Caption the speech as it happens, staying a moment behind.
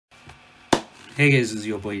Hey guys, this is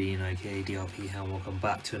your boy Dean, aka DRP, and welcome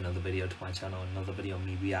back to another video to my channel. Another video of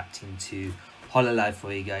me reacting to Hololive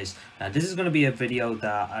for you guys. This is going to be a video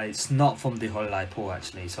that it's not from the Hololive poll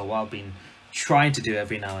actually. So what I've been trying to do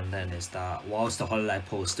every now and then is that whilst the Hololive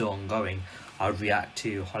poll is still ongoing, I'll react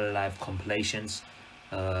to Hololive compilations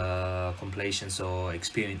or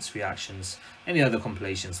experience reactions, any other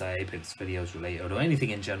compilations like Apex videos related or anything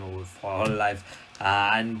in general with Hololive.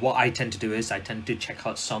 And what I tend to do is I tend to check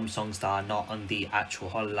out some songs that are not on the actual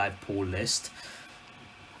Hololive poll list,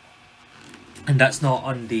 and that's not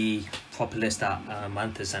on the proper list that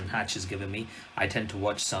Manthus and Hatch has given me. I tend to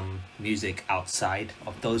watch some music outside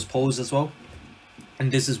of those polls as well,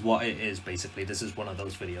 and this is what it is basically. This is one of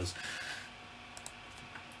those videos.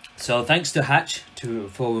 So thanks to Hatch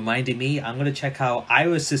for reminding me. I'm gonna check out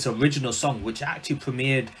IRyS' original song, which actually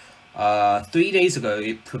premiered 3 days ago.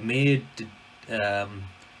 It premiered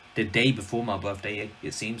the day before my birthday,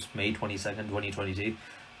 it seems, May 22nd, 2022,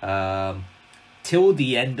 till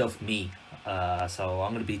the end of me. So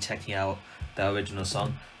I'm gonna be checking out the original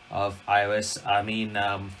song of IRyS. I mean,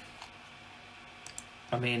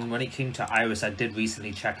 when it came to IRyS, I did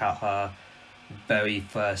recently check out her very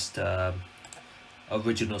first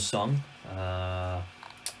original song.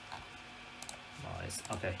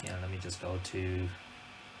 Okay, yeah, let me just go to.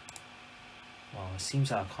 Well, it seems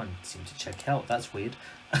I can't seem to check out. That's weird.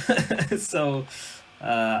 So,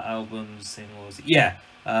 album, singles, yeah.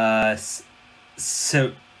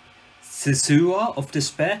 So, Sisua of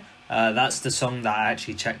Despair. That's the song that I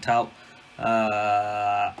actually checked out.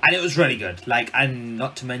 And it was really good. Like, and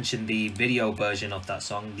not to mention the video version of that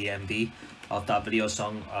song, the MV of that video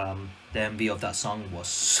song. The MV of that song was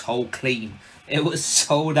so clean. It was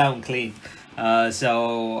so damn clean.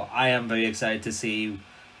 So I am very excited to see,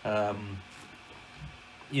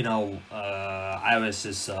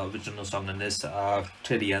 IRyS' original song in this To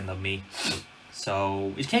the End of Me.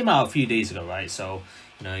 So it came out a few days ago, right? So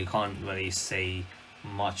you can't really say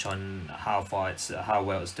much on how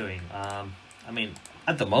well it's doing. I mean,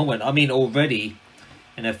 at the moment, already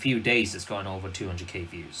in a few days it's gone over 200k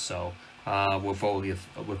views. So with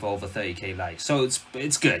over 30k likes, so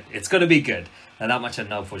it's good. It's gonna be good, and that much I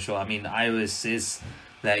know for sure. I mean, IRyS is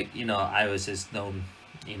like, IRyS is known,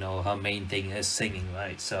 her main thing is singing,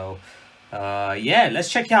 right? So yeah, let's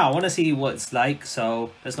check it out. I want to see what it's like,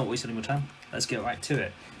 so let's not waste any more time. Let's get right to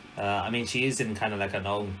it. I mean, she is in kind of like an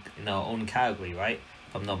own category, right?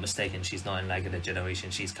 If I'm not mistaken, she's not in like in a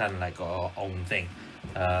generation. She's kind of like her own thing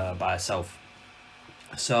by herself.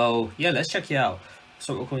 So yeah, let's check it out.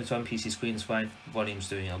 So recording's fine, PC screen's fine, volume's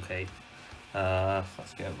doing okay.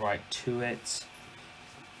 Let's get right to it.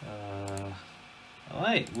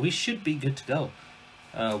 Alright, we should be good to go.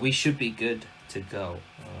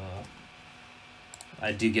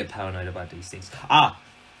 I do get paranoid about these things.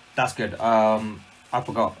 That's good. I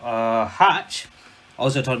forgot. Hatch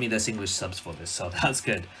also told me there's English subs for this, so that's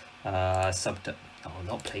good. Not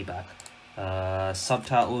playback.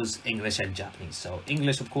 Subtitles, English and Japanese. So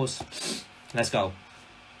English, of course. Let's go.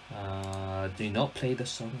 Do not play the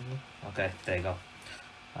song. Okay, there you go.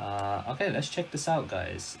 Okay, let's check this out,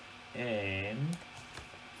 guys. In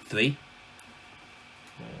 3.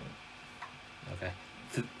 Okay.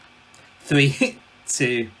 3,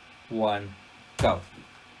 2, 1, go.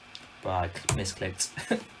 Right, misclicked.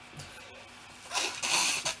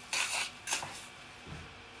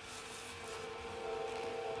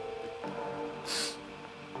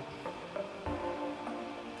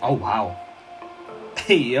 Oh wow.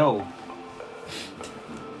 Hey yo.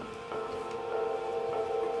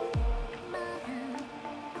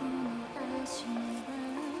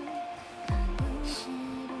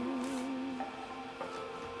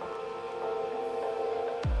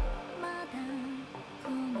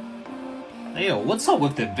 Hey yo, what's up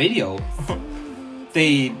with the video?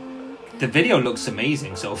 The video looks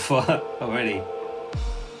amazing so far already.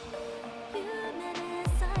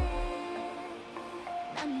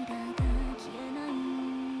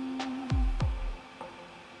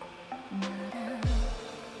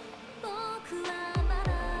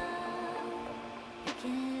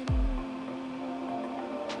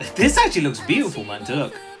 This actually looks beautiful, man, to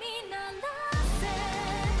look.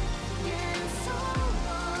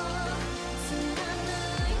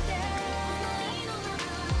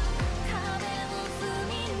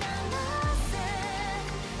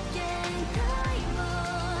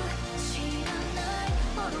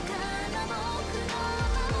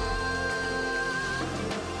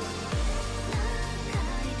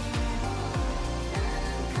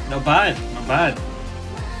 Not bad, not bad.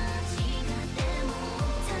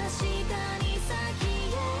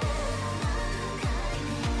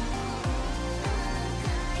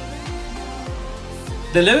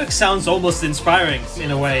 The lyrics sounds almost inspiring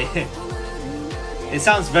in a way. It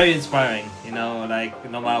sounds very inspiring, you know, like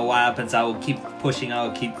no matter what happens, I will keep pushing, I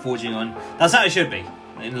will keep forging on. That's how it should be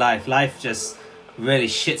in life. Life just really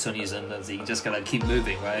shits on you sometimes. You just gotta keep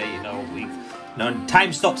moving, right? You know,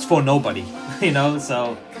 time stops for nobody, you know,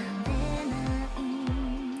 so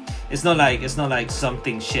it's not like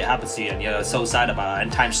something shit happens to you and you're so sad about it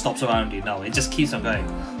and time stops around you. No, it just keeps on going.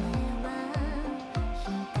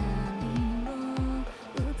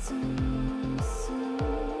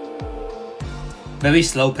 Very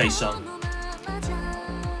slow paced song,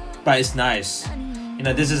 but it's nice. You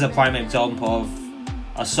know, this is a prime example of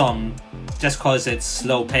a song. Just cause it's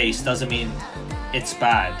slow paced doesn't mean it's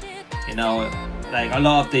bad. You know, like a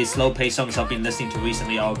lot of the slow paced songs I've been listening to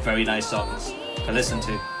recently are very nice songs to listen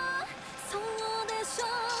to.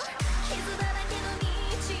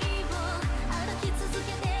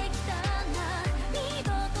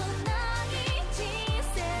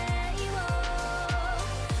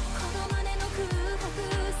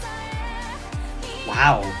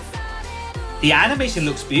 Wow, the animation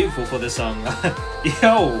looks beautiful for this song.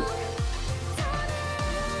 Yo,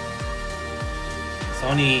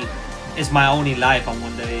 it's my only life on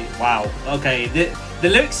one day. Wow. Okay, the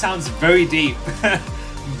lyrics sounds very deep.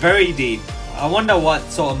 Very deep. I wonder what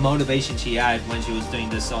sort of motivation she had when she was doing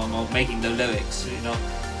this song or making the lyrics.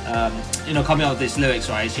 You know, coming up with these lyrics,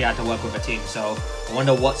 right? She had to work with a team, so I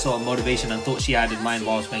wonder what sort of motivation and thought she had in mind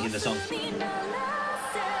whilst making the song.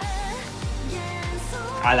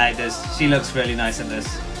 I like this. She looks really nice in this.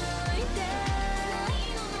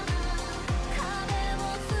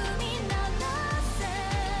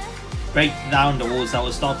 Break down the walls that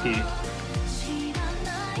will stop you.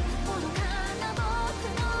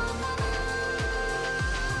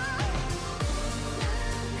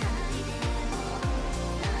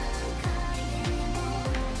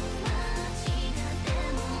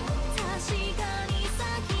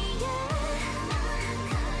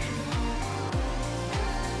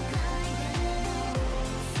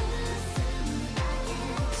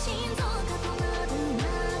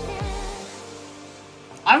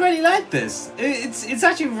 I really like this. It's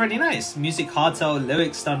actually really nice. Music Cartel,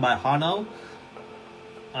 lyrics done by Hano.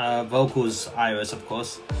 Vocals IRyS, of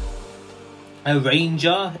course.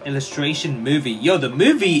 Arranger, illustration, movie. Yo, the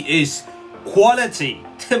movie is quality.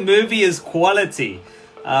 The movie is quality.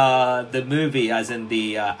 The movie, as in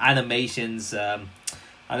the animations. I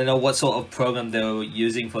don't know what sort of program they were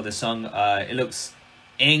using for the song. It looks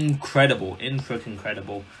incredible,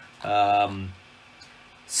 incredible.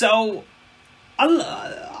 So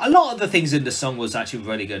a lot of the things in the song was actually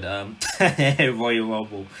really good. Royal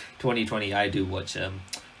Rumble 2020, I do watch a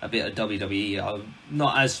bit of WWE,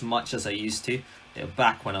 not as much as I used to.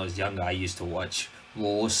 Back when I was younger, I used to watch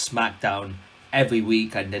Raw, SmackDown every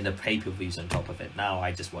week and then the pay-per-views on top of it. Now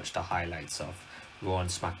I just watch the highlights of Raw and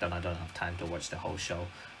SmackDown. I don't have time to watch the whole show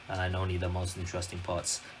and only the most interesting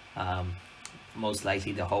parts. Most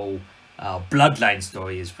likely the whole Bloodline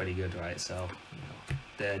story is pretty good, right? So, you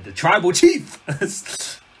know, the tribal chief. Okay,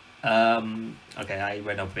 I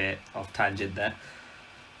went a bit off tangent there.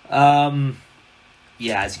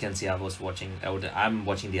 Yeah, as you can see, I'm watching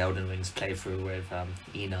the Elden Rings playthrough with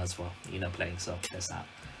Ina as well. Ina playing, so there's that.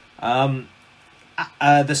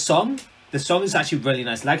 The song is actually really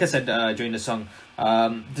nice. Like I said during the song,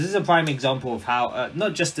 this is a prime example of how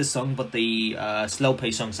not just this song but the slow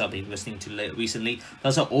pace songs I've been listening to recently.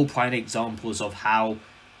 Those are all prime examples of how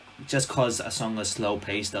just cause a song is slow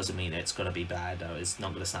paced doesn't mean it's gonna be bad, or it's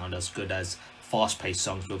not gonna sound as good as fast paced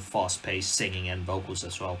songs with fast paced singing and vocals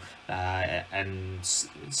as well, and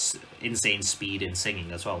insane speed in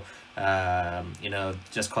singing as well. You know,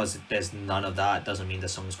 just cause there's none of that doesn't mean the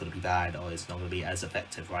song is gonna be bad or it's not gonna be as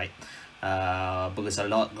effective, right? Because a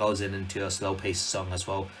lot goes into a slow paced song as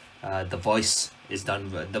well. The voice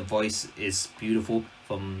is beautiful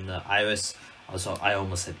from IRyS. Also, I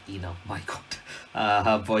almost said Ina. My God,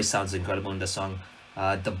 her voice sounds incredible in the song.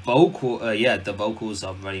 The vocals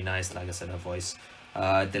are very nice. Like I said, her voice.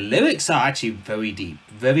 The lyrics are actually very deep,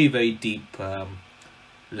 very deep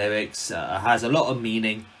lyrics. Has a lot of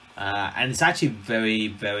meaning, and it's actually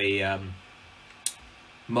very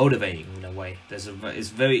motivating in a way. To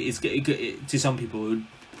some people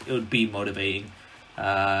it would be motivating.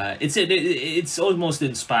 It's almost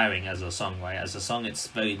inspiring as a song, right? As a song, it's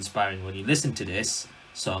very inspiring when you listen to this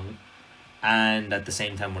song, and at the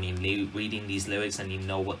same time when you're reading these lyrics and you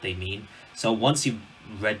know what they mean. So once you've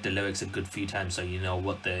read the lyrics a good few times, so you know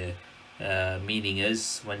what the meaning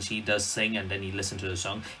is when she does sing, and then you listen to the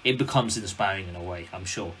song, it becomes inspiring in a way, I'm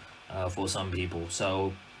sure, for some people.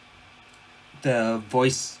 So the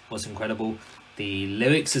voice was incredible. The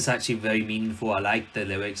lyrics is actually very meaningful. I like the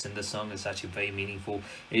lyrics in the song. It's actually very meaningful.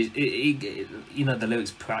 You know, the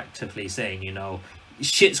lyrics practically saying, you know,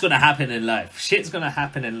 shit's gonna happen in life. Shit's gonna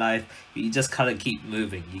happen in life. You just gotta keep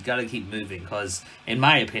moving. You gotta keep moving, because in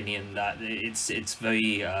my opinion, that it's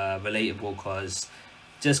very relatable. Because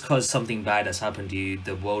just because something bad has happened to you,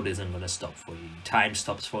 the world isn't gonna stop for you. Time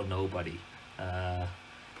stops for nobody.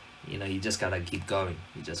 You know, you just gotta keep going.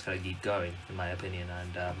 You just gotta keep going, in my opinion.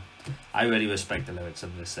 And I really respect the lyrics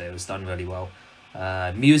of this. It was done really well.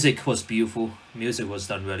 Music was beautiful. Music was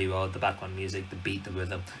done really well. The background music, the beat, the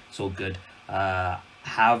rhythm, it's all good.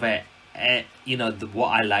 However, you know, what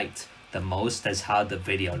I liked the most is how the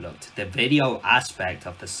video looked. The video aspect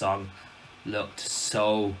of the song looked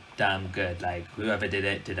so damn good. Like, whoever did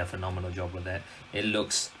it did a phenomenal job with it. It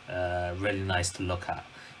looks really nice to look at.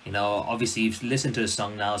 You know, obviously you've listened to the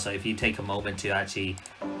song now, so if you take a moment to actually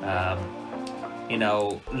you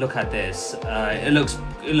know, look at this, it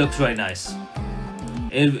looks really nice.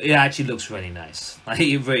 It actually looks really nice. Like,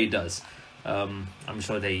 it really does. I'm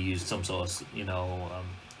sure they use some sort of, you know,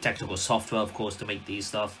 technical software, of course, to make these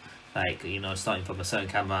stuff. Like, you know, starting from a certain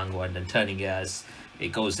camera angle and then turning it as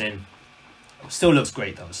it goes in. Still looks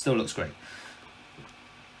great though. Still looks great.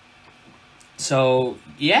 So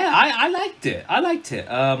yeah, I liked it. I liked it.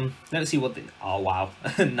 Let's see what the, oh wow,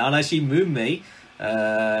 Nanashi Mume.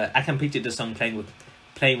 I can picture the song playing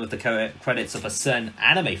with the credits of a certain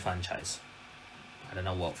anime franchise. I don't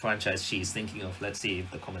know what franchise she's thinking of. Let's see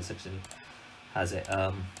if the comment section has it.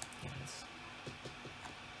 Yes.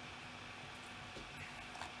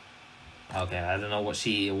 Okay, I don't know what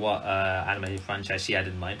anime franchise she had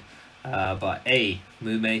in mind. But hey,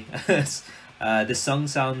 Mume, this song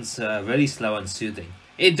sounds really slow and soothing.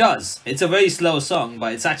 It does. It's a very slow song,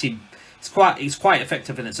 but it's actually it's quite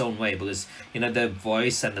effective in its own way, because you know, the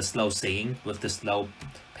voice and the slow singing with the slow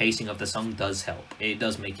pacing of the song does help. It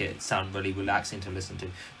does make it sound really relaxing to listen to.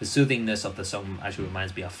 The soothingness of the song actually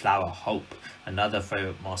reminds me of Flower of Hope, another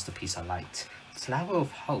favorite masterpiece I liked. Flower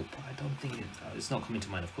of Hope, I don't think it's not coming to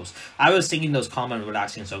mind, of course. I was singing those calm and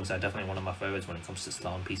relaxing songs are definitely one of my favorites when it comes to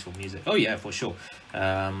slow and peaceful music. Oh yeah, for sure.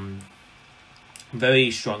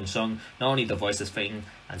 Very strong song. Not only the voice is fitting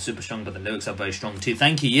and super strong, but the lyrics are very strong too.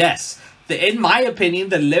 Thank you. Yes, in my opinion,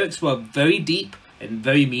 the lyrics were very deep and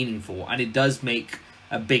very meaningful, and it does make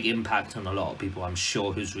a big impact on a lot of people. I'm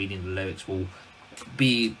sure who's reading the lyrics will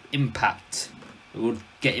get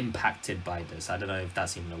impacted by this. I don't know if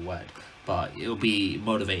that's even a word, but it'll be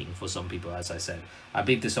motivating for some people. As I said, I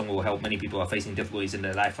believe this song will help many people who are facing difficulties in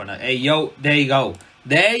their life right now. Hey yo, there you go,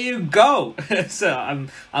 there you go. So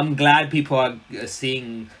I'm glad people are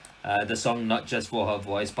seeing the song not just for her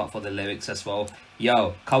voice but for the lyrics as well.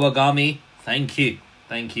 Yo, Kawagami, thank you.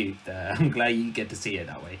 Thank you. I'm glad you get to see it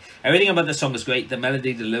that way. Everything about the song is great. The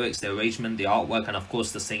melody, the lyrics, the arrangement, the artwork, and of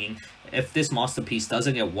course the singing. If this masterpiece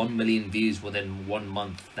doesn't get 1 million views within 1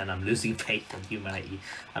 month, then I'm losing faith in humanity.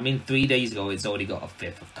 I mean, 3 days ago, it's already got a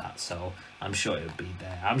fifth of that. So I'm sure it'll be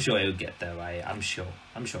there. I'm sure it'll get there, right? I'm sure,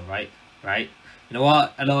 right? Right? You know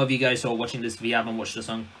what? A lot of you guys who are watching this, if you haven't watched the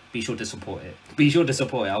song, be sure to support it. Be sure to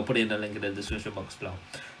support it. I'll put it in the link in the description box below.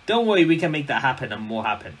 Don't worry, we can make that happen and more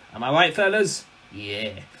happen. Am I right, fellas?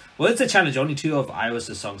 Yeah. Well, it's a challenge. Only 2 of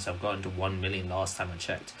IRyS' songs have gotten to 1 million last time I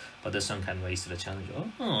checked, but this song can raise to the challenge.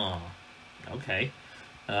 Oh, okay.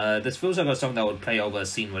 This feels like a song that would play over a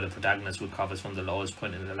scene where the protagonist recovers from the lowest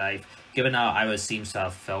point in their life. Given how IRyS seems to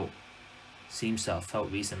have felt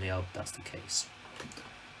recently, I hope that's the case.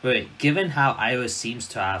 Wait, given how IRyS seems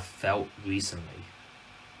to have felt recently,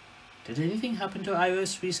 did anything happen to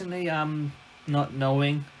IRyS recently? Not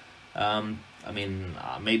knowing. I mean,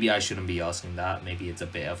 maybe I shouldn't be asking that. Maybe it's a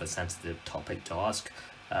bit of a sensitive topic to ask.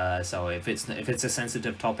 So if it's a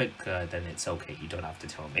sensitive topic, then it's okay. You don't have to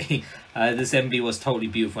tell me. This MV was totally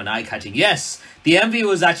beautiful and eye-catching. Yes, the MV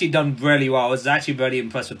was actually done really well. I was actually very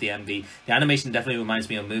impressed with the MV. The animation definitely reminds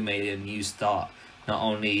me of Mume, A New Start. Not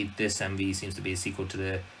only this MV seems to be a sequel to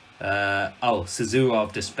the Suzuha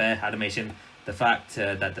of Despair animation. The fact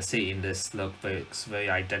that the city in this looks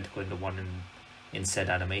very identical in the one in said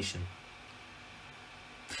animation.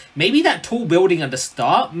 Maybe that tall building at the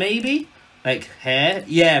start, maybe? Like hair?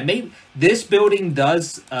 Yeah, maybe. This building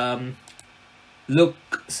does look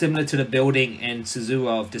similar to the building in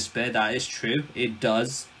Suzuha of Despair. That is true. It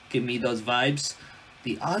does give me those vibes.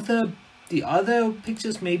 The other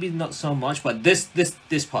pictures maybe not so much, but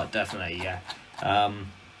this part definitely, yeah.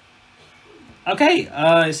 Okay,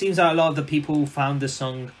 it seems that a lot of the people found the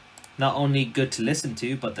song not only good to listen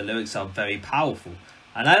to, but the lyrics are very powerful.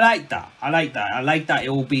 And I like that. I like that. I like that it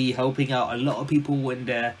will be helping out a lot of people in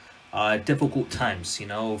their difficult times, you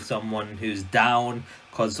know, someone who's down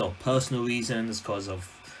because of personal reasons, because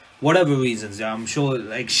of whatever reasons. Yeah, I'm sure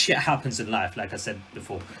like shit happens in life. Like I said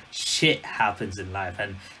before, shit happens in life,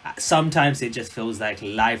 and sometimes it just feels like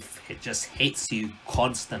life, it just hits you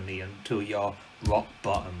constantly until you're rock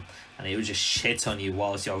bottom, and it will just shit on you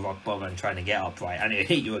whilst you're rock bottom and trying to get up, right? And it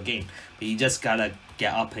hit you again, but you just gotta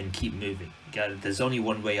get up and keep moving. There's only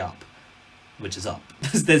one way up, which is up.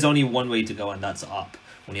 There's only one way to go, and that's up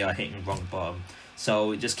when you are hitting rock bottom.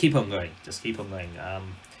 So just keep on going, just keep on going.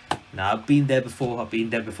 Now I've been there before. I've been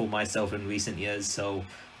there before myself in recent years, so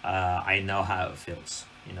I know how it feels,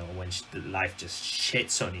 you know, when life just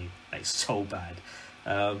shits on you like so bad.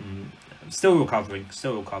 I'm still recovering,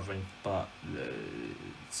 but it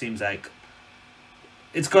seems like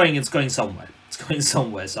it's going somewhere. It's going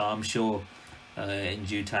somewhere. So I'm sure in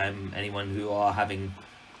due time, anyone who are having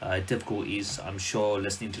difficulties, I'm sure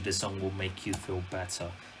listening to this song will make you feel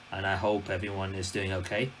better. And I hope everyone is doing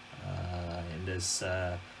okay in this.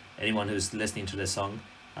 Anyone who's listening to this song,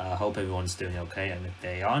 I hope everyone's doing okay, and if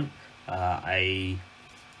they aren't, I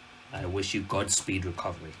wish you Godspeed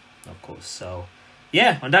recovery, of course. So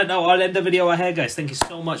yeah, on that note, I'll end the video right here, guys. Thank you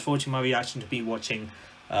so much for watching my reaction to me watching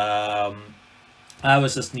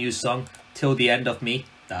IRyS' new song, Till the End of Me.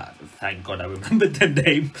 Thank God I remembered the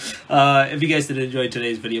name. If you guys did enjoy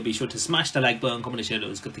today's video, be sure to smash the like button, comment and share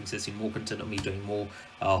those good things to see more content of me doing more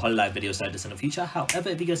Hololive videos like this in the future. However,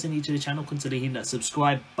 if you guys are new to the channel, consider hitting that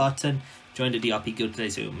subscribe button. Join the DRP guild today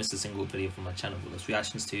so you won't miss a single video from my channel. With those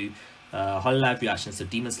reactions to Hololive, reactions to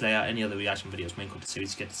Demon Slayer, any other reaction videos, main content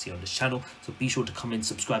series you get to see on this channel. So be sure to come in,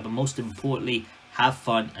 subscribe, and most importantly, have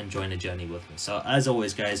fun and join the journey with me. So as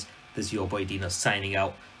always, guys, this is your boy Dino signing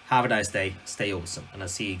out. Have a nice day, stay awesome, and I'll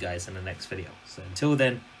see you guys in the next video. So until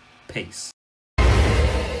then, peace.